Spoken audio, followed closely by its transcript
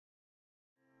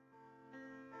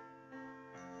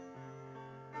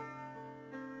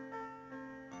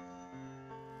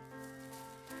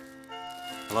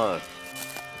Hello.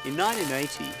 In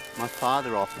 1980, my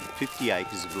father offered 50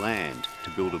 acres of land to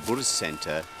build a Buddhist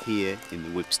centre here in the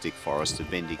whipstick forest of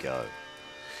Bendigo.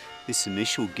 This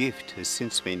initial gift has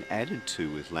since been added to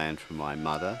with land from my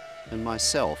mother and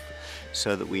myself,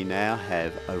 so that we now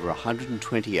have over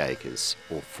 120 acres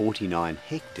or 49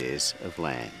 hectares of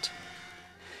land.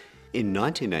 In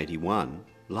 1981,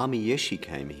 Lama Yeshe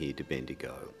came here to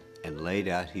Bendigo and laid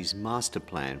out his master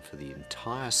plan for the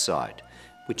entire site,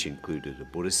 which included a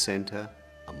Buddhist centre,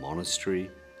 a monastery,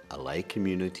 a lay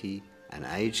community, an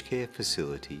aged care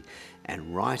facility,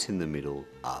 and right in the middle,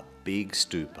 a big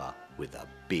stupa with a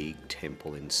big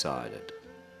temple inside it.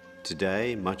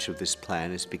 Today, much of this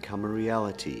plan has become a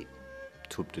reality.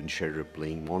 Thupten Sherab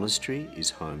Ling Monastery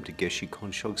is home to Geshe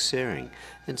Konshog Sering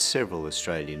and several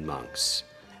Australian monks.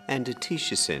 And a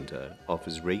Tisha Centre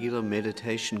offers regular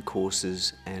meditation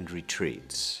courses and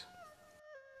retreats.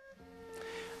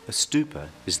 A stupa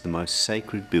is the most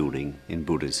sacred building in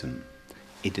Buddhism.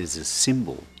 It is a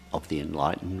symbol of the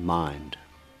enlightened mind.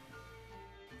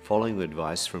 Following the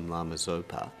advice from Lama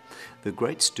Zopa, the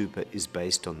Great Stupa is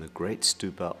based on the Great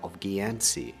Stupa of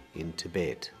Gyantse in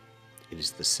Tibet. It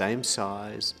is the same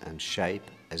size and shape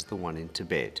as the one in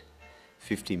Tibet,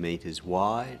 50 metres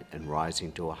wide and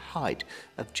rising to a height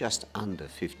of just under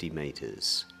 50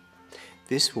 metres.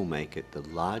 This will make it the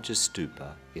largest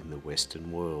stupa in the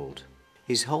Western world.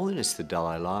 His Holiness the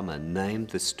Dalai Lama named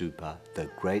the stupa the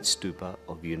Great Stupa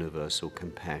of Universal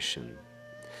Compassion.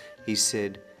 He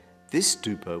said, "This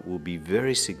stupa will be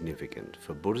very significant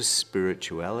for Buddhist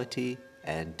spirituality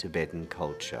and Tibetan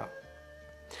culture."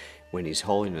 When His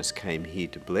Holiness came here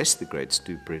to bless the Great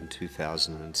Stupa in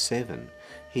 2007,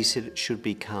 he said it should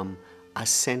become a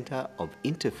centre of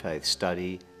interfaith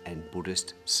study and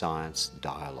Buddhist science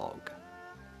dialogue.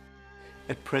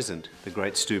 At present, the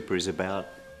Great Stupa is about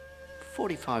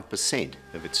 45%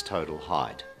 of its total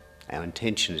height. Our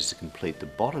intention is to complete the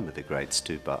bottom of the Great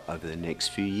Stupa over the next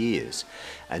few years,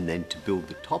 and then to build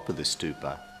the top of the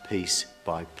stupa piece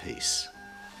by piece.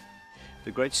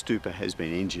 The Great Stupa has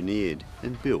been engineered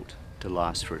and built to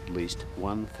last for at least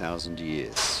 1,000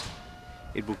 years.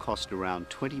 It will cost around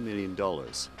 $20 million,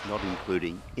 not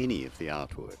including any of the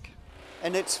artwork.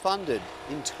 And it's funded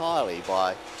entirely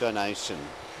by donation.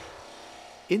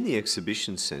 In the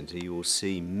exhibition centre, you will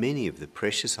see many of the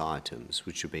precious items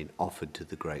which have been offered to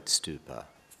the Great Stupa.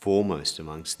 Foremost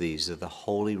amongst these are the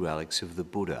holy relics of the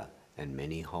Buddha and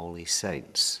many holy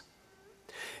saints.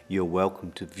 You're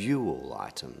welcome to view all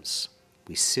items.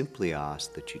 We simply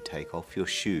ask that you take off your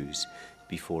shoes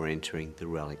before entering the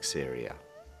relics area.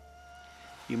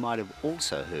 You might have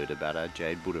also heard about our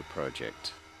Jade Buddha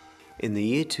project. In the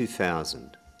year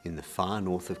 2000, in the far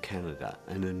north of Canada,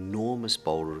 an enormous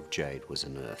boulder of jade was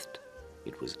unearthed.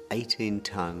 It was 18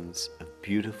 tonnes of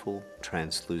beautiful,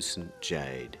 translucent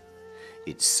jade.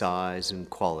 Its size and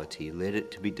quality led it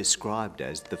to be described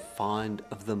as the find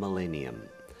of the millennium,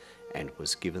 and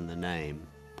was given the name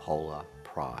Polar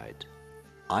Pride.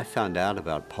 I found out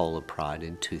about Polar Pride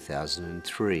in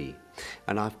 2003,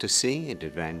 and after seeing it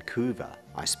at Vancouver,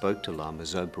 I spoke to Lama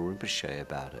Zopa Rinpoche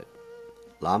about it.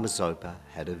 Lama Zopa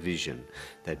had a vision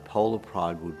that Polar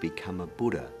Pride would become a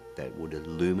Buddha that would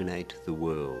illuminate the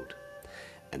world.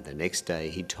 And the next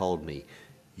day he told me,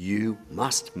 "You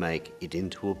must make it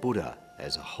into a Buddha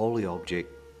as a holy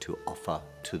object to offer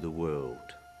to the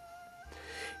world."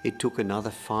 It took another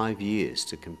 5 years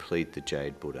to complete the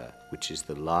Jade Buddha, which is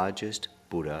the largest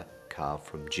Buddha carved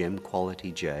from gem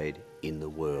quality jade in the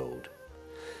world.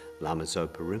 Lama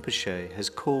Zopa Rinpoche has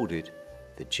called it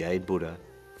the Jade Buddha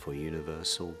for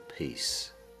universal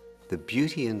peace. The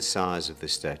beauty and size of the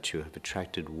statue have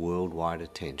attracted worldwide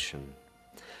attention.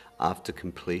 After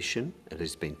completion, it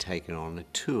has been taken on a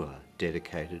tour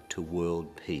dedicated to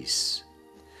world peace.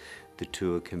 The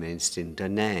tour commenced in Da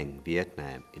Nang,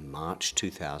 Vietnam in March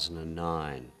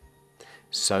 2009.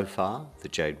 So far, the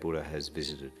Jade Buddha has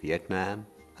visited Vietnam,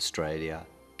 Australia,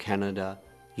 Canada,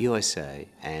 USA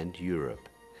and Europe,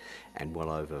 and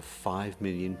well over 5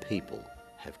 million people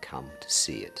have come to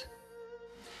see it.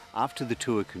 After the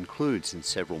tour concludes in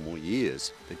several more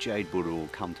years, the Jade Buddha will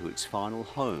come to its final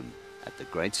home at the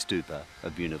Great Stupa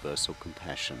of Universal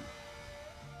Compassion.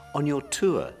 On your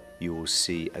tour, you will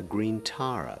see a green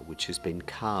Tara which has been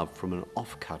carved from an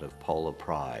offcut of Polar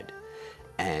Pride,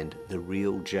 and the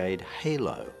real jade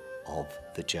halo of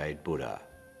the Jade Buddha.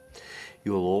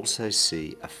 You will also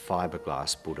see a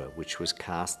fiberglass Buddha which was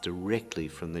cast directly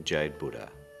from the Jade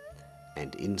Buddha.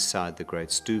 And inside the Great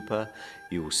Stupa,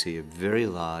 you will see a very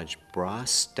large brass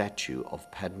statue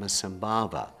of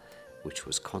Padmasambhava, which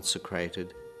was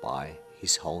consecrated by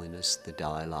His Holiness the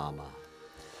Dalai Lama.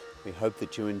 We hope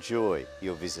that you enjoy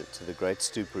your visit to the Great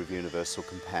Stupa of Universal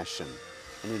Compassion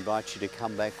and invite you to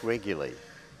come back regularly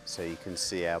so you can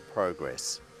see our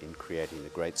progress in creating the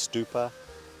Great Stupa,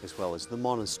 as well as the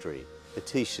monastery, the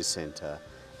Tisha Centre,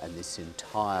 and this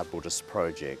entire Buddhist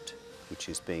project which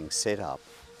is being set up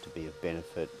to be of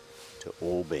benefit to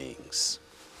all beings.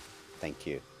 Thank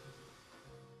you.